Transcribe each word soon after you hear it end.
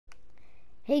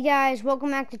Hey guys, welcome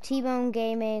back to T-Bone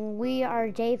Gaming. We are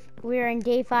in day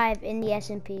 5 in the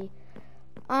SMP.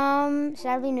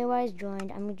 Sadly nobody's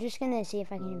joined. I'm just gonna see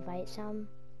if I can invite some.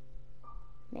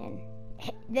 Man,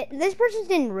 this person's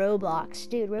in Roblox.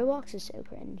 Dude, Roblox is so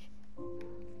cringe.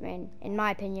 Man, in my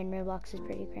opinion, Roblox is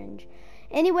pretty cringe.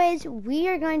 Anyways, we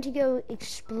are going to go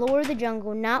explore the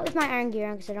jungle, not with my iron gear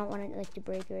on because I don't want it to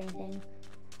break or anything.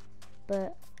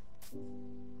 But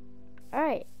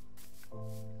alright.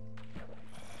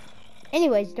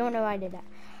 Anyways, don't know why I did that.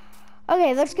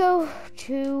 Okay, let's go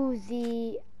to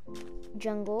the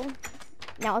jungle.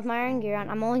 Now with my iron gear on,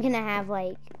 I'm only gonna have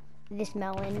this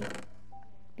melon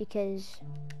because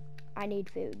I need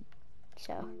food.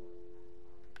 So,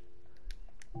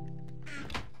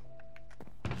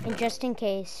 and just in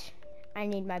case I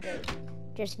need my boat,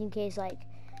 just in case I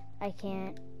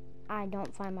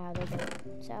don't find my other boat.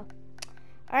 So, all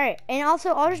right, and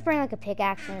also I'll just bring a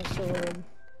pickaxe and a sword.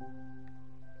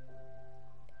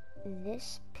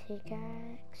 This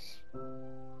pickaxe.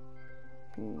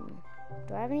 Do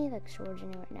I have any swords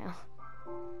anywhere now?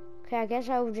 Okay, I guess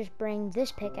I will just bring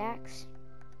this pickaxe.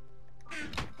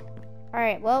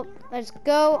 Alright, well, let's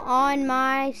go on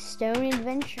my stone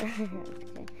adventure.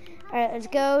 Okay. Alright, let's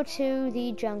go to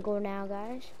the jungle now,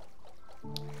 guys.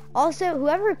 Also,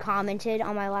 whoever commented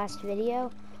on my last video,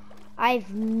 I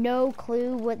have no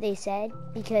clue what they said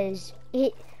because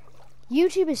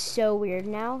YouTube is so weird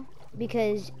now.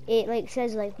 Because it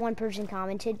says one person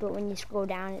commented, but when you scroll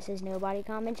down it says nobody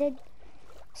commented.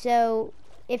 So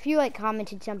if you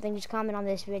commented something, just comment on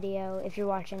this video if you're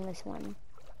watching this one.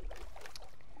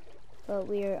 But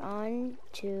we are on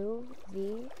to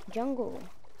the jungle.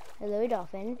 Hello,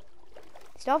 dolphin.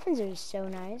 These dolphins are so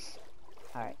nice.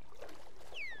 Alright.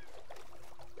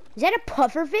 Is that a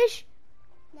pufferfish?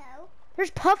 No.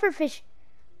 There's pufferfish.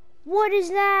 What is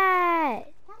that?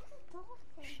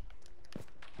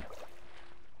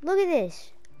 Look at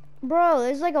this. Bro,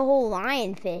 there's a whole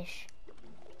lionfish.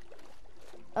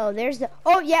 Oh, there's the...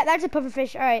 Oh, yeah, that's a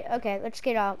pufferfish. All right, okay, let's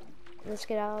get out. Let's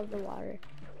get out of the water.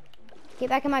 Get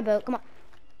back in my boat. Come on.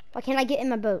 Why can't I get in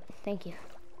my boat? Thank you.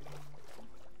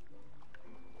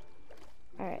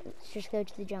 All right, let's just go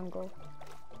to the jungle.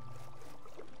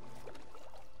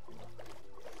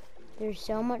 There's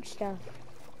so much stuff.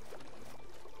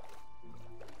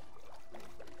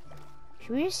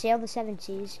 Should we just sail the 7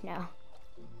 seas? No.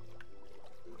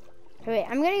 Wait,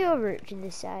 I'm gonna go over to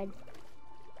this side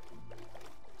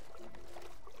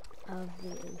of the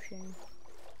ocean.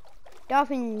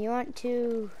 Dolphin, you want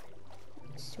to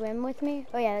swim with me?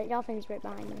 Oh yeah, the dolphin's right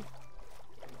behind me.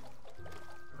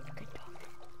 Good dolphin.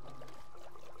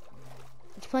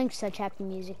 It's playing such happy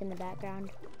music in the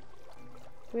background.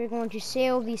 We're going to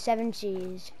sail the 7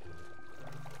 seas.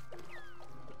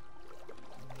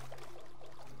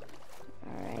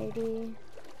 Alrighty.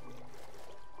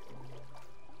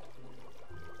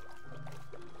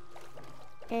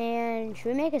 And should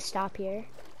we make a stop here?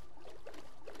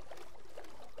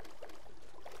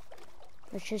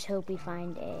 Let's just hope we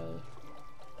find a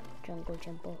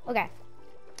jungle. Okay.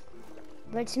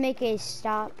 Let's make a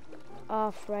stop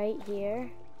off right here.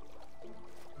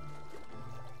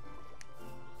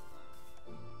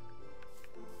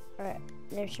 Alright,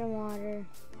 there's some water.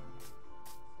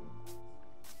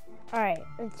 Alright,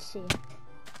 let's see.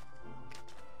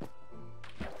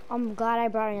 I'm glad I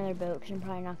brought another boat because I'm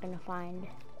probably not going to find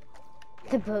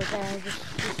the boat that I was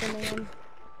just swimming in.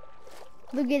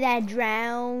 Look at that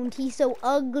drowned. He's so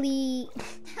ugly.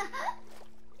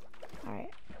 Alright.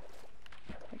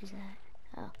 What is that?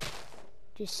 Oh.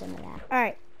 Just some of that.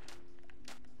 Alright.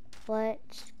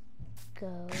 Let's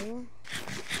go.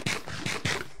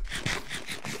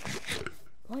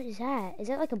 What is that? Is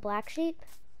that like a black sheep?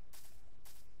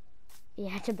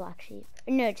 Yeah, it's a black sheep.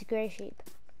 No, it's a gray sheep.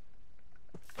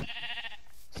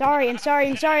 Sorry, I'm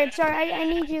sorry. I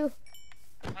need you.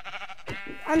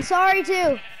 I'm sorry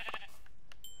too.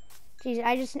 Jeez,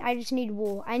 I just need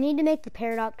wool. I need to make the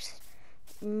Paradox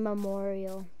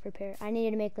memorial for I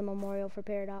needed to make the memorial for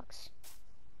Paradox.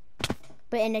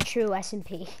 But in a true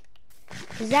SMP.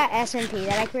 Cause that SMP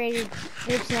that I created,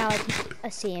 it's now a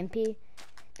CMP.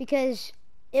 Because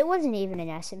it wasn't even an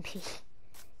SMP.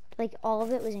 All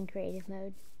of it was in creative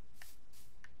mode.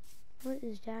 What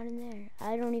is down in there?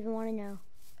 I don't even want to know.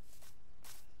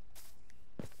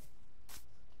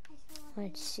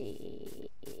 Let's see.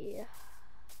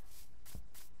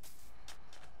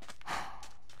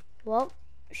 Well,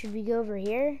 should we go over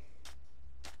here?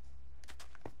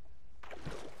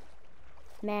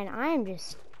 Man, I am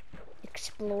just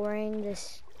exploring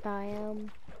this biome.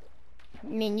 I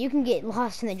mean, you can get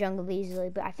lost in the jungle easily,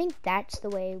 but I think that's the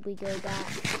way we go back.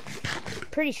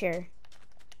 Pretty sure.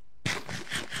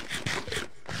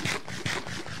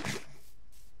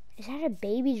 Is that a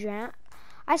baby giraffe?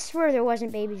 I swear there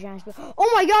wasn't baby giraffes. But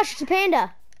oh my gosh, it's a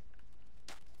panda.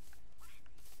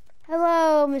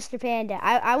 Hello, Mr. Panda.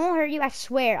 I won't hurt you. I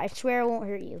swear. I swear I won't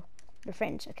hurt you. We're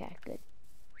friends. Okay, good.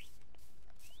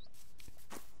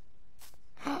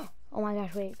 Oh my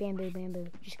gosh, wait. Bamboo, bamboo.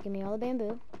 Just give me all the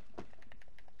bamboo.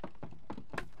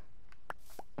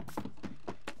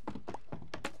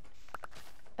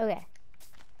 Okay.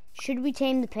 Should we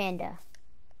tame the panda?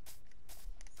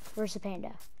 Where's the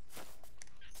panda?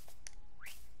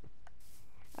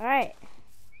 Alright.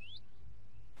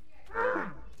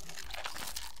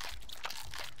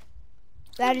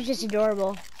 That is just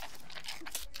adorable.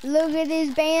 Look at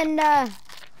this panda.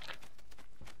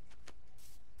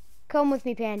 Come with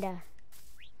me, panda.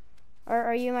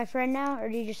 Are you my friend now, or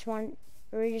do you just want?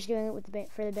 Or are you just doing it with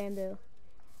for the bamboo?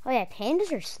 Oh yeah,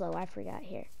 pandas are slow. I forgot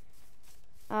here.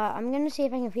 I'm gonna see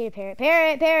if I can feed a parrot.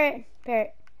 Parrot, parrot,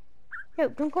 parrot. No,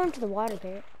 don't go into the water,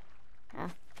 parrot. Ah,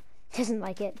 doesn't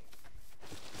like it.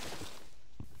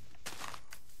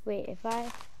 Wait, if I...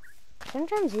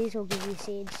 Sometimes these will give you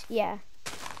seeds. Yeah.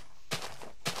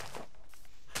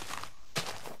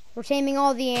 We're taming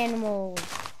all the animals.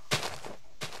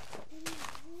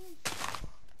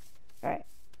 Alright.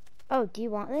 Oh, do you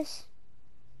want this?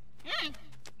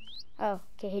 Oh,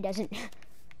 okay, he doesn't.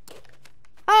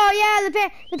 Oh, yeah,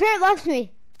 the parrot left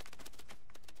me.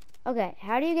 Okay,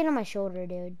 how do you get on my shoulder,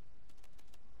 dude?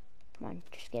 Come on,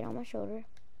 just get on my shoulder.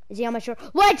 Is he on my shoulder?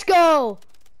 Let's go!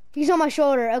 He's on my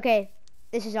shoulder. Okay,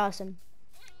 this is awesome.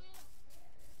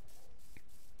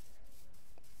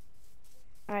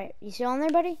 All right, you still on there,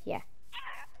 buddy? Yeah.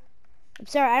 I'm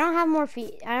sorry, I don't have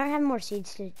more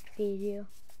seeds to feed you.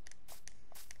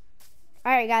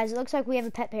 All right, guys, it looks like we have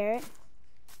a pet parrot.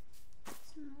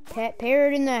 Pet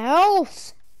parrot in the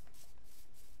house.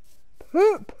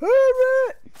 Pet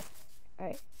parrot. All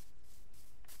right.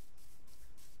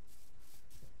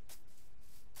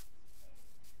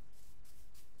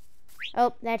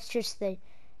 Oh, that's just the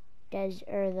desert,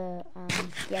 or the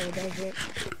the desert.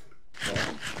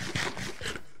 Yeah.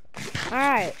 All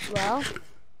right, well,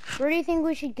 where do you think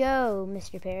we should go,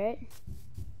 Mr. Parrot?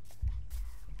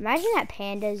 Imagine that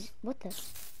panda's, what the?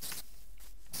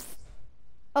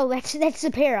 Oh, that's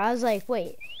the parrot. I was like,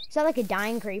 wait, is that like a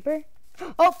dying creeper?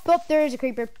 Oh, there is a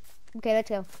creeper. Okay, let's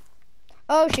go.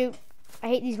 Oh shoot, I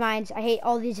hate these vines. I hate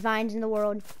all these vines in the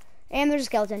world. And there's a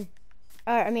skeleton.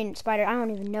 I mean, spider. I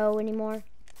don't even know anymore.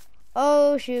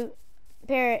 Oh shoot,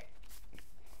 parrot.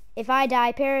 If I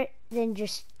die, parrot, then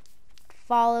just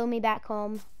follow me back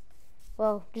home.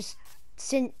 Well, just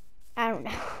send. I don't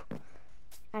know.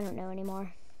 I don't know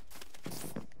anymore.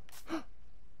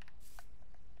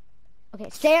 Okay,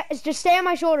 just stay on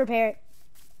my shoulder, parrot.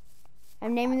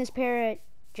 I'm naming this parrot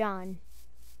John.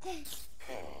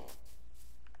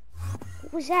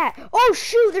 What was that? Oh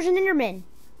shoot, there's an Enderman.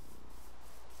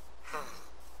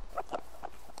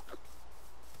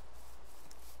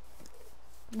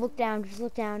 Look down, just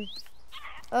look down.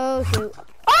 Oh shoot.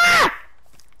 Ah!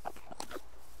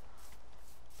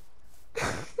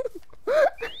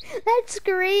 That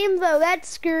scream though, that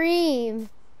scream.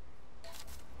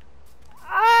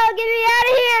 Oh, get me out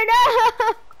of here,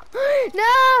 no!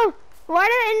 No! Why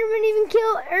did Enderman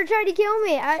even try to kill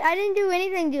me? I didn't do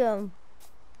anything to him.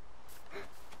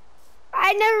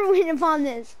 I never went upon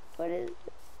this. What is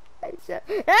it?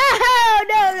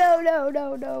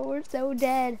 No, we're so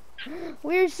dead.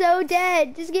 We're so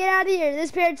dead. Just get out of here.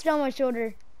 This parrot's still on my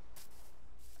shoulder.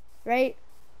 Right?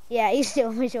 Yeah, he's still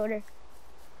on my shoulder.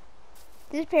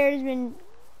 This parrot has been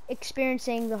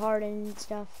experiencing the harden and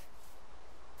stuff.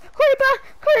 Creeper!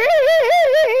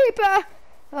 Creeper!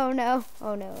 Oh no.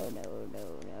 Oh no,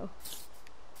 no.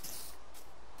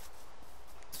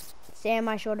 Stay on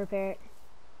my shoulder, parrot.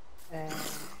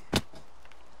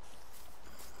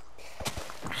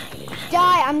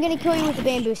 Die! I'm gonna kill you with a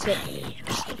bamboo stick.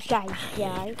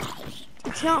 Die.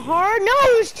 It's not hard. No,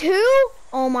 there's two?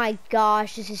 Oh my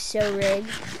gosh, this is so rigged.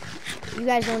 You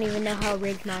guys don't even know how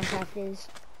rigged Minecraft is.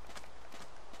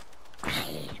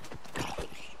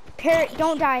 Parrot,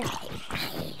 don't die.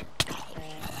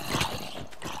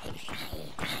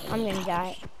 I'm gonna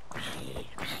die.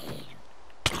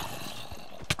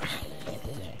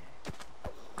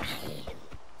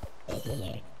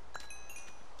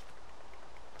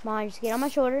 Come on, just get on my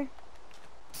shoulder.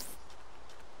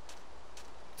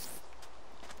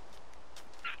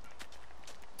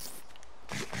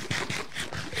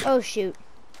 Oh shoot.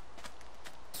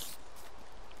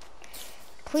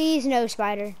 Please no,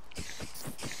 spider.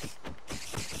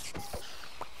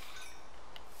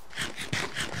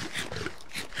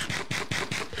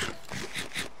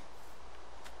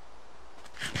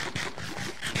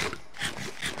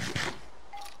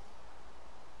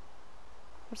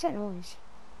 What's that noise?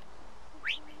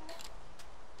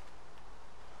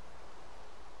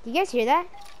 Do you guys hear that?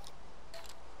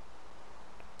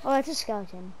 Oh, that's a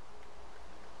skeleton.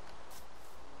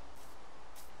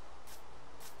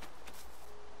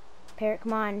 Parrot,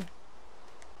 come on.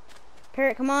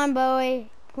 Parrot, come on, boy.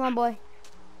 Come on, boy.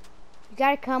 You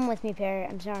gotta come with me,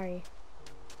 Parrot. I'm sorry.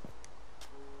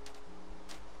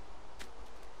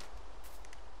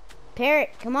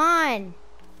 Parrot, come on.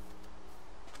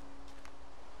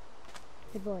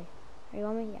 Good boy. Are you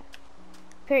on me? Yeah.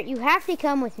 Parrot, you have to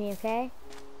come with me, okay?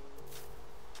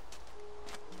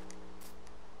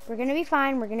 We're gonna be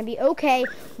fine. We're gonna be okay.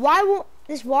 Why won't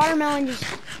this watermelon just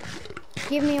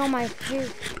give me all my food?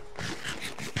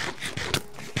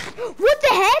 What the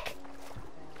heck?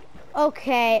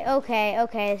 Okay, okay,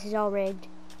 okay. This is all rigged.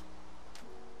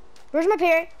 Where's my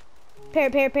parrot?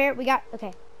 Parrot, parrot, parrot. We got,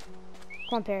 okay.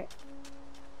 Come on, parrot.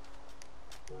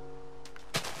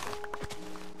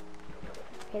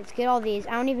 Okay, let's get all these.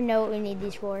 I don't even know what we need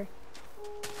these for.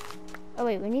 Oh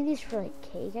wait, we need these for like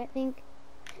cake, I think.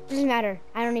 Doesn't matter.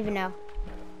 I don't even know.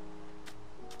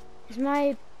 Is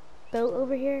my boat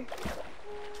over here?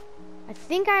 I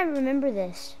think I remember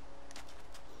this.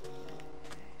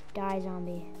 Die,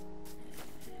 zombie.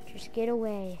 Just get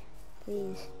away,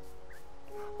 please.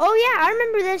 Oh yeah, I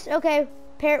remember this. Okay,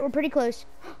 parrot, we're pretty close.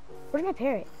 Where's my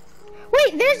parrot?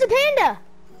 Wait, there's the panda.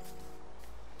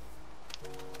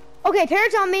 Okay,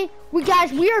 parrot's on me.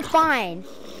 Guys, we are fine.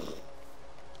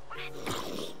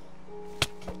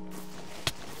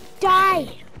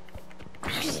 Die.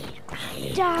 Just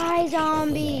die,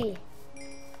 zombie.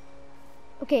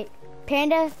 Okay,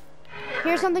 panda,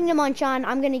 here's something to munch on.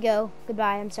 I'm gonna go.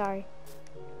 Goodbye, I'm sorry.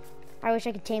 I wish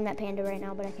I could tame that panda right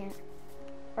now, but I can't.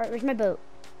 All right, where's my boat?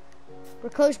 We're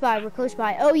close by, we're close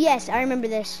by. Oh yes, I remember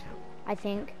this, I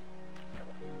think.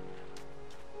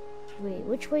 Wait,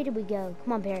 which way did we go?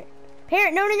 Come on, parrot.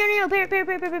 Parrot, no, no, no, no, parrot, parrot,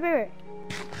 parrot, parrot, parrot.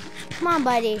 Come on,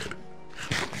 buddy.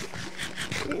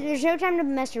 There's no time to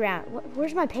mess around.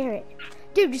 Where's my parrot?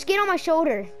 Dude, just get on my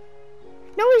shoulder.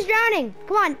 No, he's drowning.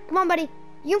 Come on, buddy.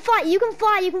 You can fly, you can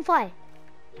fly, you can fly.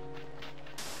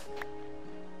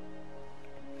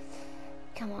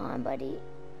 Come on, buddy.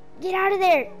 Get out of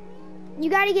there. You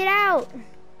gotta get out.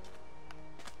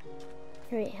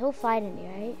 Wait, he'll fly to me,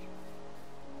 right?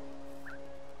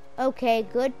 Okay,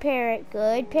 good parrot,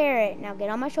 good parrot. Now get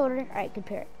on my shoulder. All right, good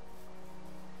parrot.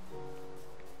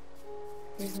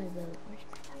 Where's my boat?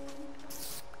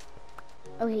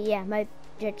 Okay, yeah,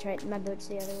 that's right. My boat's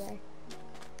the other way.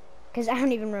 Cause I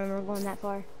don't even remember going that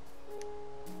far.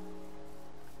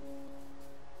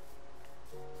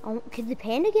 Could the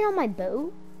panda get on my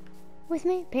boat with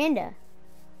me? Panda,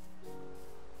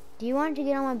 do you want to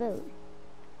get on my boat?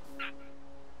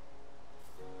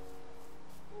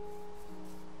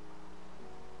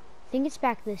 I think it's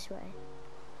back this way.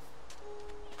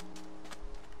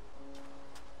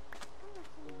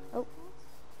 Oh.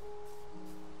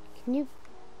 Can you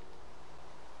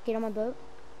get on my boat?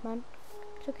 Come on.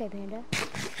 It's okay, panda.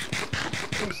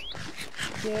 Just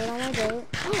get on my boat.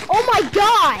 Oh my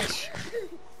gosh!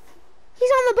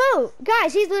 He's on the boat!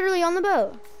 Guys, he's literally on the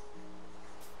boat.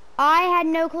 I had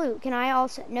no clue. Can I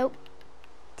also... Nope.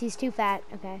 He's too fat.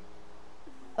 Okay.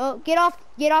 Oh, get off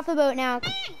the boat now.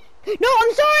 No,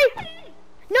 I'm sorry!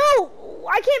 No!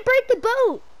 I can't break the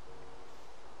boat!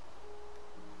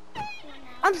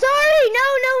 I'm sorry! No,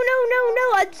 no, no, no,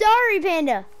 no! I'm sorry,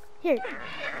 panda! Here.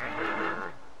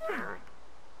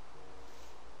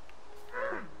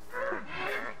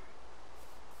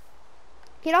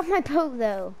 Get off my boat,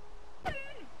 though.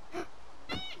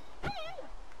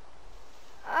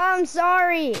 I'm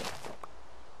sorry.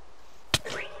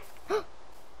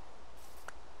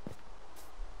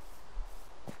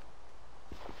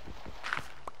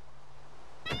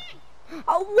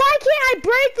 Oh, why can't I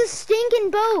break the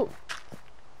stinking boat?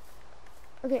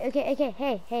 Okay,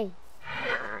 hey.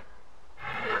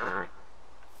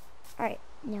 Alright,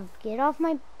 now get off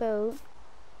my boat.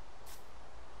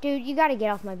 Dude, you gotta get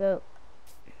off my boat.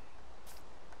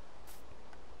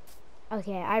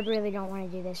 Okay, I really don't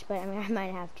want to do this, but I mean, I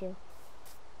might have to.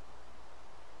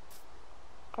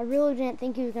 I really didn't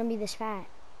think he was gonna be this fat.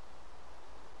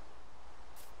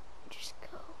 Just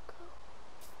go.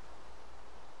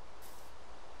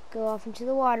 Go off into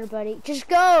the water, buddy. Just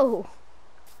go!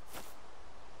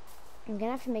 I'm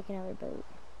gonna have to make another boat.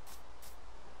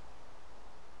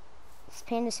 This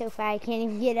panda's so fat I can't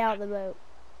even get out of the boat.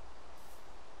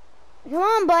 Come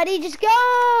on, buddy, just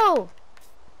go!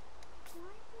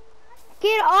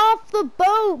 Get off the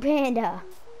boat, panda!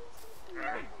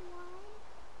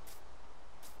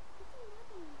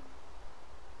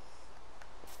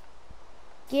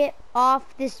 Get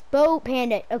off this boat,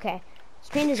 Panda. Okay. This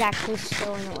panda's actually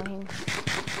so annoying.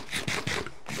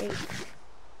 Wait.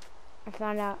 I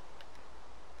found out.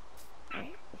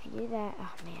 Alright, if you do that,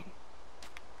 oh man.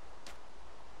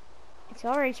 It's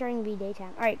already starting to be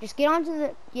daytime. Alright, just get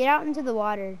out into the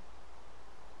water.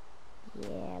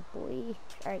 Yeah, boy.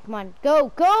 Alright, come on.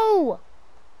 Go! Go!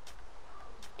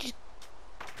 Just...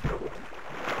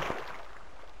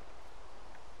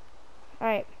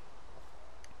 Alright.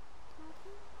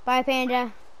 Bye,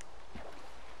 Panda.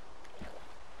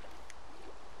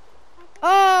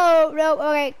 Oh, no.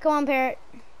 Okay, come on, Parrot.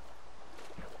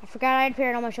 I forgot I had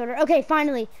Parrot on my shoulder. Okay,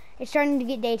 finally. It's starting to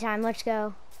get daytime. Let's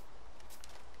go.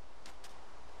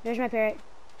 There's my Parrot.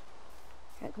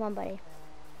 Alright, come on, buddy.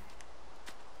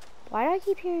 Why do I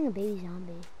keep hearing a baby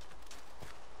zombie?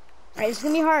 Alright, this is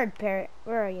gonna be hard, Parrot.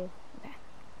 Where are you? Okay.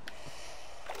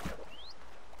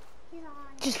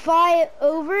 Just fly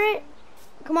over it.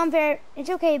 Come on, Parrot. It's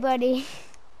okay, buddy.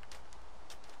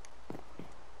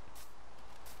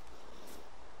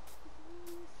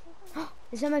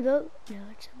 Is that my boat? No,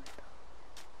 it's not my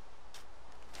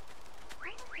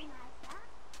boat.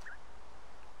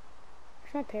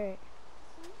 It's my Parrot.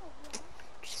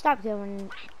 Just stop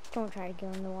going. Don't try to go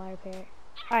in the water, Parrot.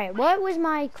 Alright, what was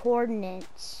my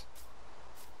coordinates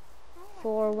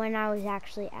for when I was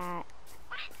actually at?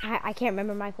 I can't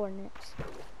remember my coordinates.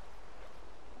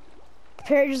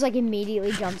 Parrot just like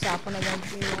immediately jumps off when I go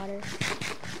into the water.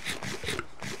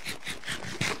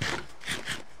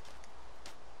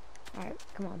 Alright,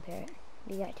 come on, Parrot.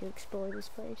 We got to explore this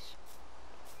place.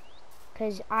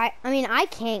 Cause I mean I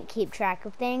can't keep track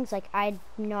of things. Like I had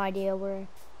no idea where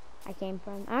I came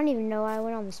from. I don't even know why I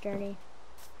went on this journey.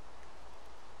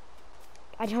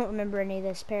 I don't remember any of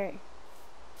this, Parrot.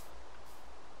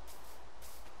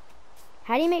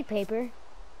 How do you make paper?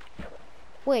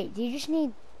 Wait, do you just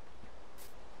need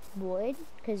wood?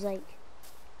 Cause like,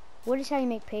 what is how you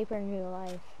make paper in real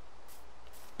life?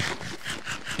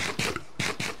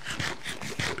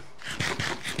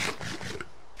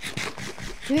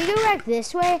 Do we go back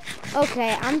this way?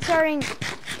 Okay, I'm starting.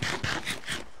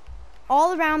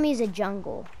 All around me is a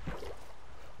jungle.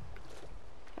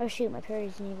 Oh shoot, my Parrot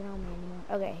isn't even on me anymore.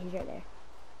 Okay, he's right there.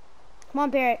 Come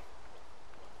on, Parrot.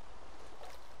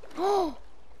 Oh!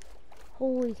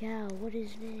 Holy cow, what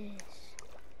is this?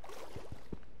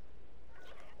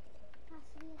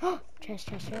 Oh! Chest.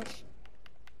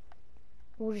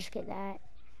 We'll just get that.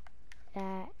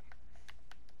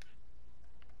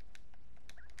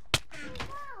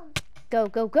 Go.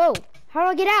 How do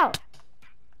I get out?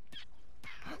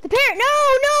 The Parrot! No!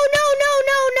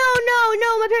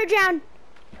 My Parrot drowned.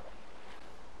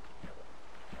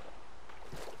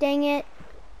 Dang it.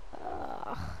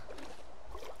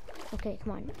 Okay,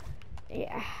 come on.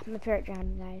 Yeah, my Parrot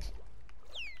drowned, guys.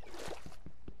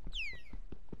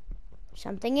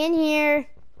 Something in here.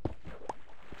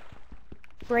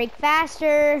 Break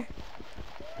faster.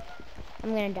 I'm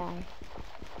gonna die.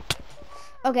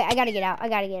 Okay, I gotta get out.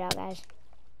 Guys.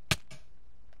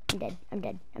 I'm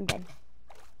dead. I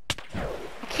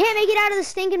can't make it out of the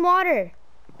stinking water.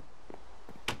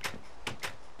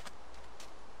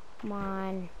 Come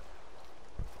on.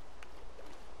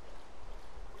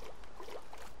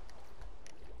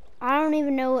 I don't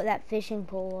even know what that fishing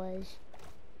pole was.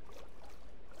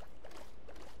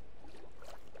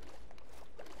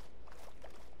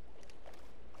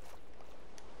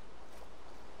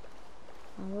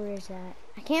 Oh, where is that?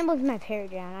 I can't believe my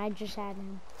Parrot down. I just had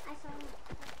him. I saw him.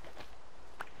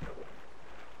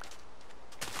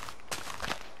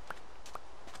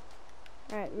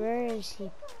 Alright, where is he,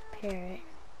 Parrot?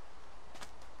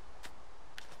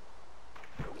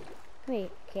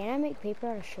 Wait, can I make paper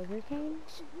out of sugar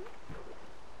canes?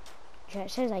 Yeah,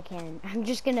 it says I can. I'm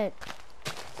just gonna...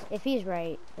 If he's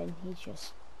right, then he's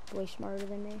just way smarter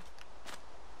than me.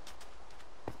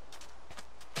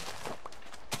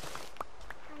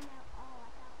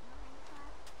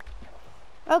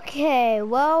 Okay,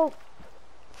 well,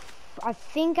 I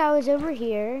think I was over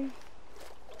here.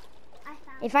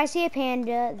 If I see a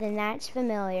panda, then that's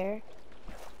familiar.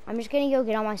 I'm just gonna go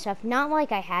get all my stuff. Not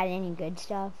like I had any good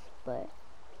stuff, but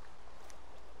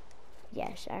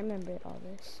yes, I remember all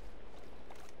this.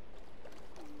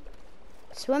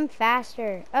 Swim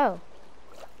faster. Oh,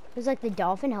 was like the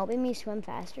dolphin helping me swim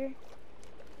faster?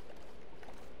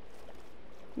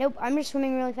 Nope, I'm just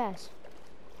swimming really fast.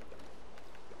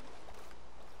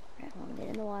 Alright, well, get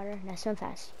in the water. Now swim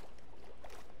fast.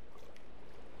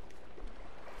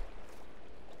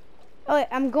 Oh, wait,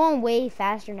 I'm going way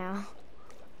faster now.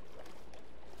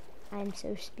 I'm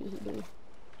so speedy.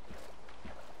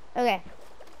 Okay.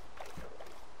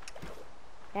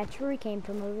 That's where we came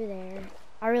from, over there.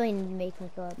 I really need to make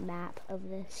like a map of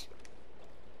this,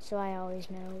 so I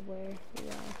always know where we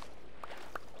are.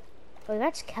 Oh,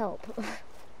 that's kelp.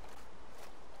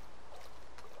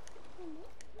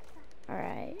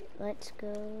 Alright, let's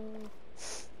go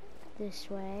this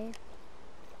way.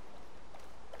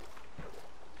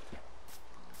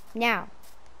 Now,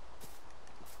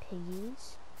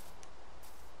 piggies.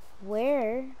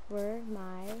 Where were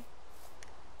my...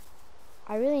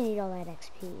 I really need all that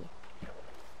XP.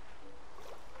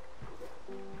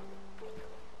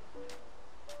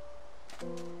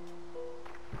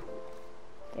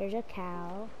 There's a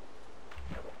cow.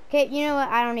 Okay, you know what?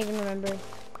 I don't even remember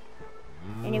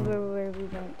anywhere where we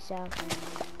went, so.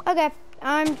 Okay,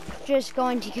 I'm just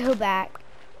going to go back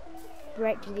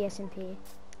right to the SMP.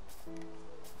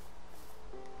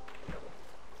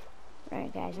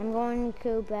 Right, guys, I'm going to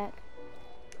go back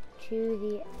to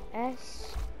the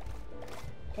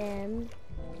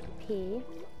SMP.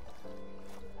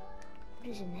 What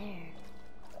is in there?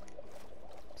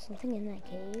 Something in that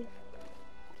cave?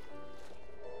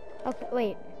 Okay,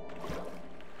 wait.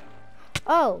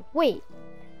 Oh, wait.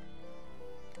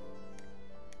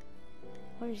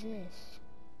 What is this?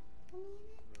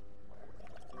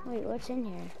 Wait, what's in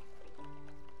here?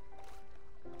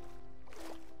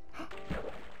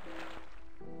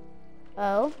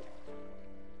 Oh.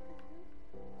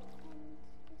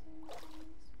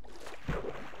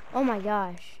 Oh my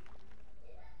gosh.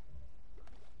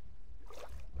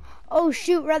 Oh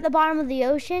shoot, we're at the bottom of the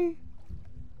ocean?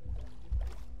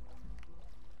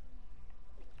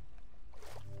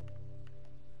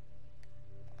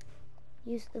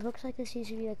 It looks like this used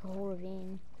to be like a whole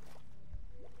ravine.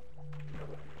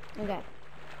 Okay.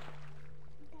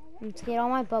 Let's get all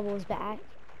my bubbles back.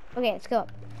 Okay, let's go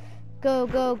up. Go,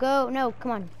 go, go. No,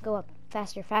 come on. Go up.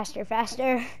 Faster, faster,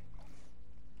 faster.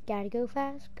 Gotta go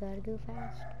fast. Gotta go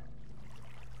fast.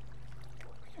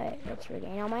 Alright, let's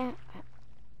regain all my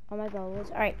bubbles.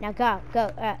 Alright, now go.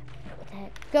 Go. What the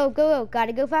heck? Go, go, go.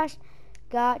 Gotta go fast.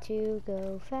 Got to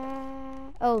go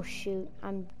fast. Oh, shoot.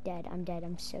 I'm dead. I'm dead.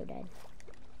 I'm so dead.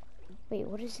 Wait,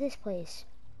 what is this place?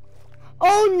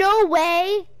 Oh, no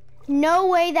way! No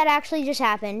way that actually just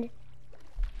happened.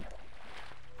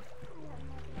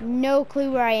 No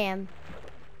clue where I am.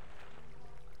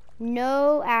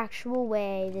 No actual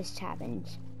way this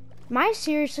happened. Am I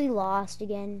seriously lost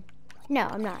again? No,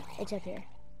 I'm not. It's up here.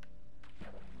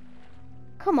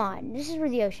 Come on. This is where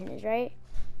the ocean is, right?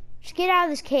 Just get out of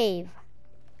this cave.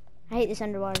 I hate this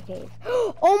underwater cave.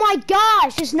 Oh my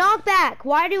gosh! This knockback!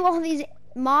 Why do all these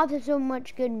mobs have so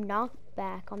much good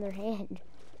knockback on their hand?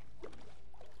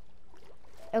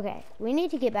 Okay, we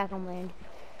need to get back on land.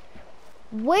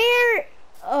 Where?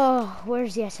 Oh,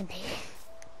 where's the SMP?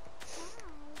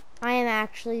 I am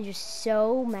actually just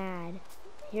so mad.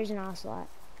 Here's an ocelot.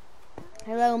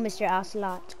 Hello, Mr.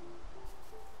 Ocelot.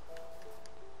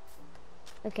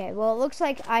 Okay, well, it looks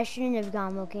like I shouldn't have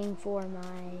gone looking for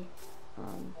my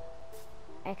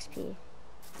XP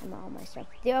and all my stuff.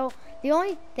 The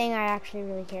only thing I actually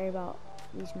really care about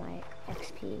is my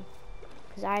XP,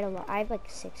 because I have like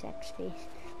 6 XP.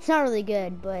 It's not really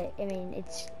good, but I mean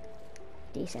it's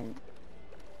decent.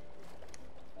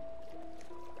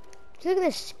 Just look at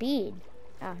the speed.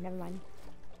 Oh, never mind.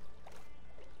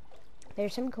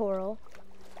 There's some coral.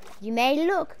 You may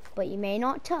look, but you may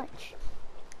not touch.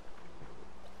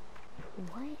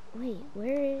 What? Wait,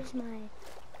 where is my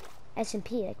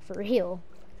SMP? Like, for real?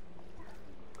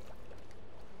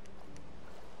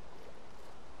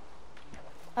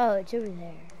 Oh, it's over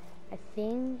there. I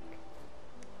think,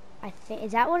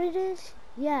 is that what it is?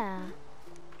 Yeah.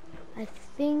 I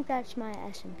think that's my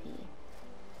SMP.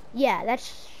 Yeah,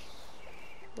 that's,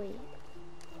 wait.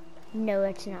 No,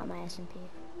 it's not my SMP.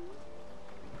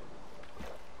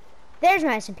 There's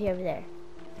my SMP over there.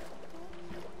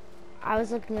 I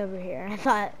was looking over here and I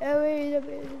thought, oh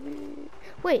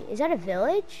wait, is that a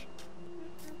village?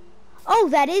 Oh,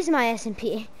 that is my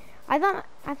SMP. I thought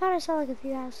I saw like a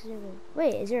few houses over there.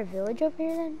 Wait, is there a village over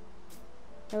here then?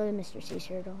 Hello, Mr. Sea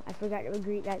Turtle. I forgot to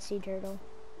greet that sea turtle.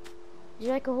 Is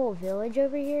there like a whole village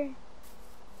over here?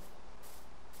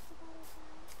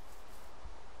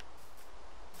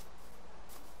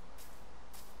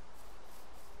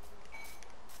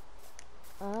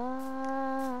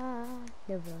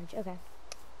 No village, okay.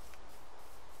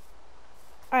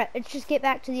 Alright, let's just get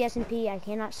back to the SMP. I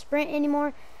cannot sprint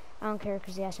anymore. I don't care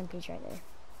because the SMP's right there.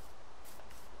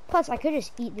 Plus, I could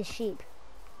just eat the sheep.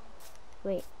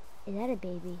 Wait, is that a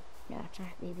baby? No, it's not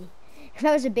a baby. If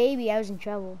that was a baby, I was in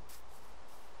trouble.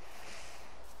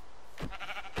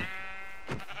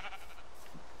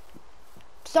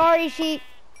 Sorry, sheep.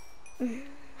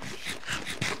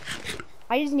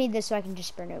 I just need this so I can just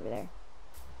sprint over there.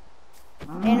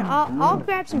 And I'll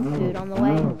grab some food on the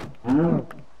way.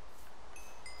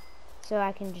 So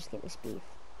I can just get this beef.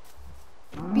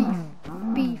 Beef,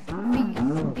 beef,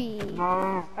 beef, beef.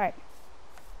 Alright.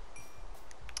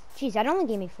 Jeez, that only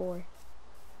gave me 4.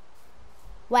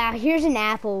 Wow, here's an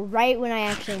apple right when I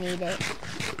actually need it.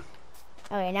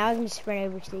 Okay, now I can sprint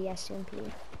over to the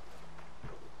SMP.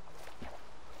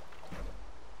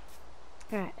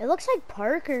 Alright, it looks like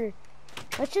Parker.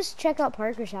 Let's just check out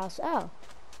Parker's house. Oh.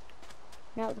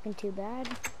 Not looking too bad.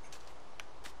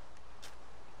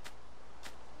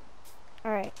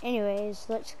 Alright, anyways,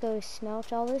 let's go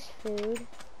smelt all this food.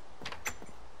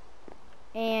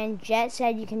 And Jet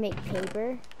said you can make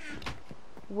paper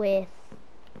with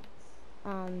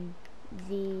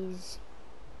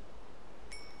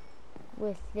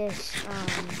this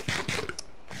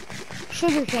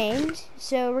sugar canes.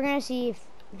 So we're gonna see if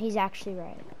he's actually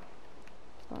right.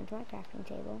 Let's go onto my crafting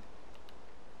table.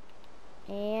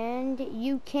 And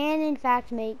you can in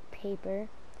fact make paper.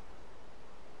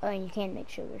 Oh, and you can make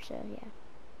sugar, so yeah.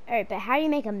 Alright, but how do you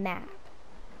make a map?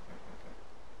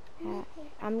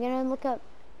 I'm gonna look up.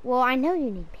 Well, I know you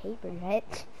need paper,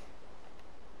 right?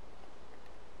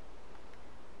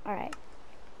 Alright.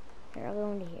 Here, I'll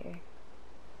go into here.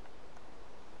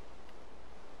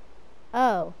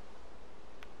 Oh.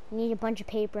 You need a bunch of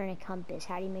paper and a compass.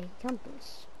 How do you make a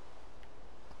compass?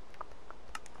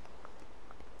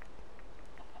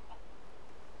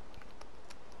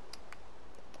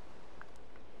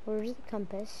 Where's the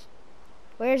compass?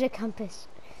 Where's a compass?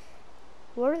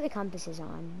 What are the compasses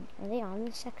on? Are they on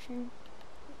this section?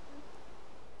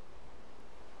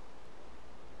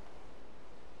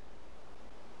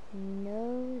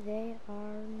 No, they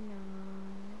are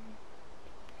not.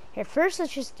 Here, first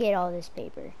let's just get all this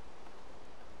paper.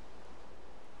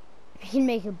 We can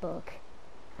make a book.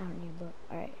 I don't need a book.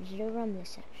 Alright, is it over on this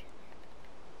section?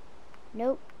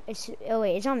 Nope. Oh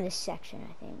wait, it's on this section,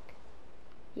 I think.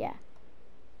 Yeah.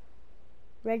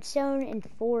 Redstone and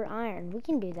 4 iron. We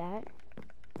can do that.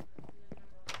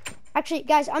 Actually,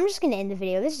 guys, I'm just going to end the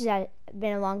video. This has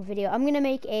been a long video. I'm going to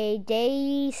make a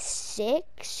day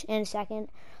 6 in a second.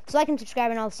 So like and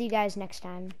subscribe, and I'll see you guys next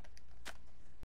time.